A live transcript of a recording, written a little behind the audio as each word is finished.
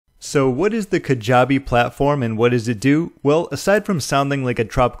So what is the Kajabi platform and what does it do? Well, aside from sounding like a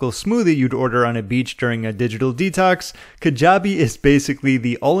tropical smoothie you'd order on a beach during a digital detox, Kajabi is basically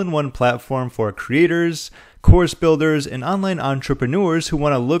the all-in-one platform for creators, course builders, and online entrepreneurs who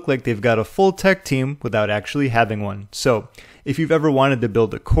want to look like they've got a full tech team without actually having one. So, if you've ever wanted to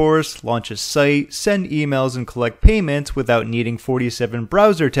build a course, launch a site, send emails, and collect payments without needing 47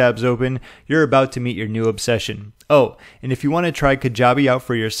 browser tabs open, you're about to meet your new obsession. Oh, and if you want to try Kajabi out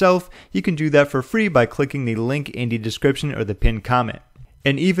for yourself, you can do that for free by clicking the link in the description or the pinned comment.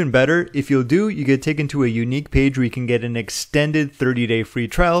 And even better, if you'll do, you get taken to a unique page where you can get an extended 30-day free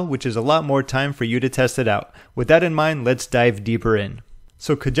trial, which is a lot more time for you to test it out. With that in mind, let's dive deeper in.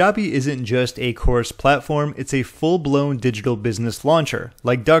 So Kajabi isn't just a course platform, it's a full-blown digital business launcher,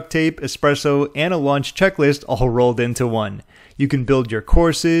 like duct tape, espresso, and a launch checklist all rolled into one. You can build your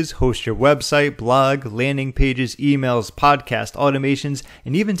courses, host your website, blog, landing pages, emails, podcast, automations,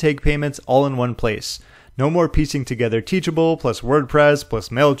 and even take payments all in one place. No more piecing together Teachable, plus WordPress, plus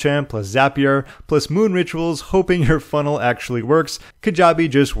MailChimp, plus Zapier, plus moon rituals, hoping your funnel actually works. Kajabi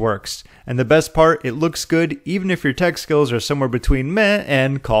just works. And the best part, it looks good even if your tech skills are somewhere between meh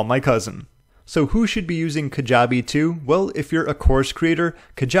and call my cousin. So who should be using Kajabi too? Well, if you're a course creator,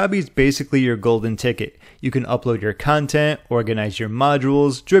 Kajabi is basically your golden ticket. You can upload your content, organize your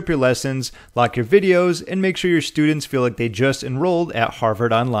modules, drip your lessons, lock your videos, and make sure your students feel like they just enrolled at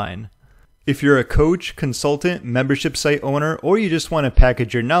Harvard Online. If you're a coach, consultant, membership site owner, or you just want to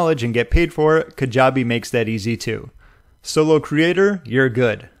package your knowledge and get paid for it, Kajabi makes that easy too. Solo creator, you're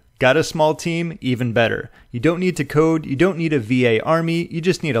good. Got a small team? Even better. You don't need to code, you don't need a VA army, you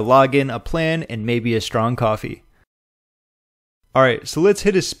just need a login, a plan, and maybe a strong coffee. Alright, so let's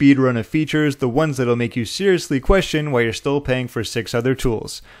hit a speed run of features, the ones that'll make you seriously question why you're still paying for 6 other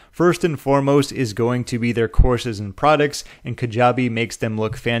tools. First and foremost is going to be their courses and products, and Kajabi makes them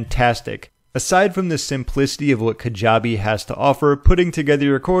look fantastic. Aside from the simplicity of what Kajabi has to offer, putting together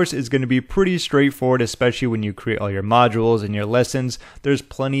your course is going to be pretty straightforward, especially when you create all your modules and your lessons. There's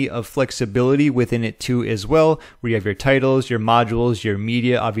plenty of flexibility within it too as well, where you have your titles, your modules, your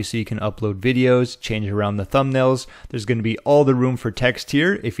media. Obviously, you can upload videos, change around the thumbnails. There's going to be all the room for text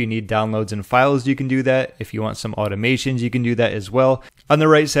here. If you need downloads and files, you can do that. If you want some automations, you can do that as well. On the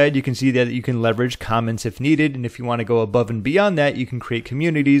right side, you can see that you can leverage comments if needed, and if you want to go above and beyond that, you can create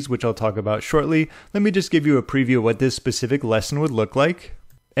communities, which I'll talk about shortly. Let me just give you a preview of what this specific lesson would look like.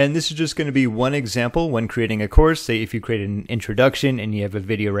 And this is just going to be one example when creating a course. Say if you create an introduction and you have a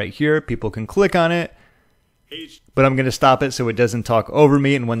video right here, people can click on it. But I'm going to stop it so it doesn't talk over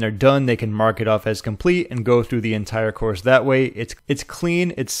me, and when they're done, they can mark it off as complete and go through the entire course that way. It's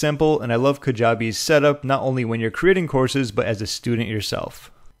clean, it's simple, and I love Kajabi's setup, not only when you're creating courses, but as a student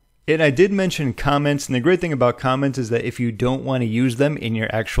yourself. And I did mention comments, and the great thing about comments is that if you don't want to use them in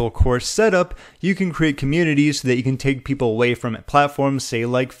your actual course setup, you can create communities so that you can take people away from platforms, say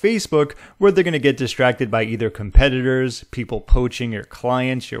like Facebook, where they're going to get distracted by either competitors, people poaching your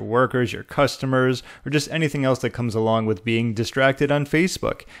clients, your workers, your customers, or just anything else that comes along with being distracted on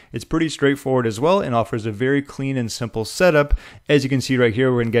Facebook. It's pretty straightforward as well and offers a very clean and simple setup. As you can see right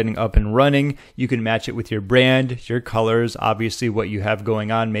here, when getting up and running, you can match it with your brand, your colors, obviously what you have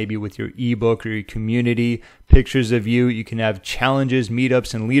going on, maybe with your ebook or your community, pictures of you. You can have challenges,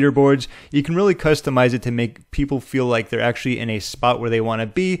 meetups, and leaderboards. You can really customize it to make people feel like they're actually in a spot where they want to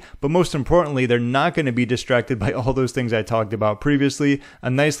be, but most importantly, they're not going to be distracted by all those things I talked about previously. A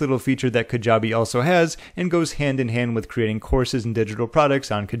nice little feature that Kajabi also has and goes hand in hand with creating courses and digital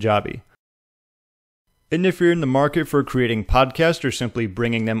products on Kajabi. And if you're in the market for creating podcasts or simply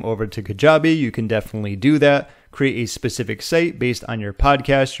bringing them over to Kajabi, you can definitely do that. Create a specific site based on your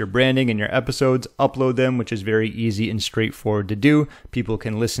podcast, your branding, and your episodes. Upload them, which is very easy and straightforward to do. People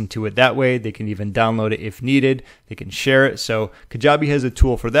can listen to it that way. They can even download it if needed. They can share it. So Kajabi has a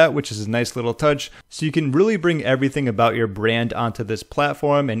tool for that, which is a nice little touch. So you can really bring everything about your brand onto this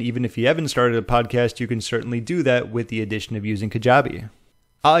platform. And even if you haven't started a podcast, you can certainly do that with the addition of using Kajabi.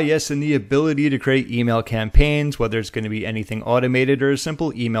 Ah yes, and the ability to create email campaigns, whether it's going to be anything automated or a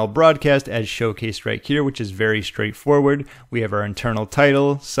simple email broadcast as showcased right here, which is very straightforward. We have our internal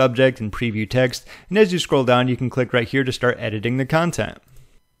title, subject, and preview text, and as you scroll down, you can click right here to start editing the content.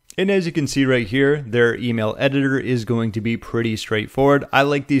 And as you can see right here, their email editor is going to be pretty straightforward. I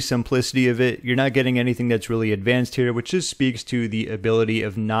like the simplicity of it. You're not getting anything that's really advanced here, which just speaks to the ability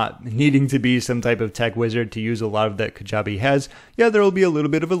of not needing to be some type of tech wizard to use a lot of that Kajabi has. Yeah, there will be a little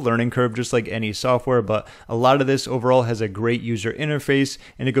bit of a learning curve just like any software, but a lot of this overall has a great user interface,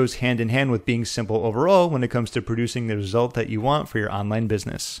 and it goes hand in hand with being simple overall when it comes to producing the result that you want for your online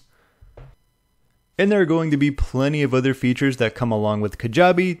business. And there are going to be plenty of other features that come along with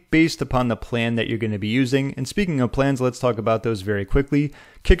Kajabi based upon the plan that you're going to be using. And speaking of plans, let's talk about those very quickly.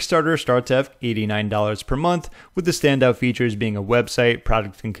 Kickstarter starts at $89 per month, with the standout features being a website,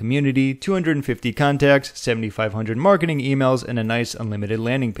 product and community, 250 contacts, 7,500 marketing emails, and a nice unlimited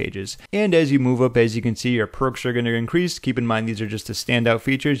landing pages. And as you move up, as you can see, your perks are going to increase. Keep in mind these are just the standout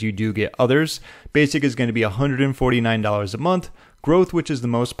features. You do get others. Basic is going to be $149 a month. Growth, which is the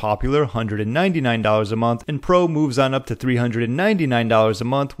most popular, $199 a month, and Pro moves on up to $399 a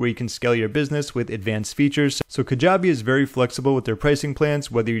month, where you can scale your business with advanced features. So Kajabi is very flexible with their pricing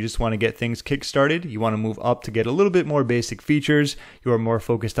plans, whether you just want to get things kick-started, you want to move up to get a little bit more basic features, you are more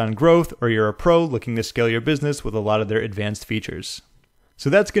focused on growth, or you're a pro looking to scale your business with a lot of their advanced features. So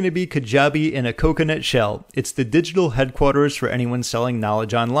that's going to be Kajabi in a coconut shell. It's the digital headquarters for anyone selling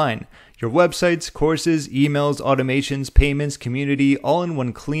knowledge online. Your websites, courses, emails, automations, payments, community, all in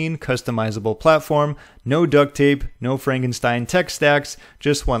one clean, customizable platform. No duct tape, no Frankenstein tech stacks,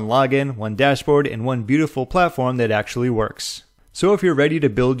 just one login, one dashboard, and one beautiful platform that actually works. So if you're ready to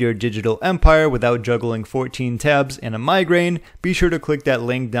build your digital empire without juggling 14 tabs and a migraine, be sure to click that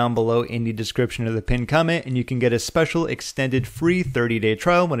link down below in the description of the pinned comment, and you can get a special extended free 30-day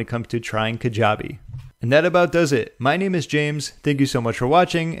trial when it comes to trying Kajabi. And that about does it. My name is James, thank you so much for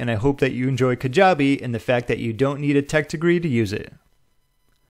watching, and I hope that you enjoy Kajabi and the fact that you don't need a tech degree to use it.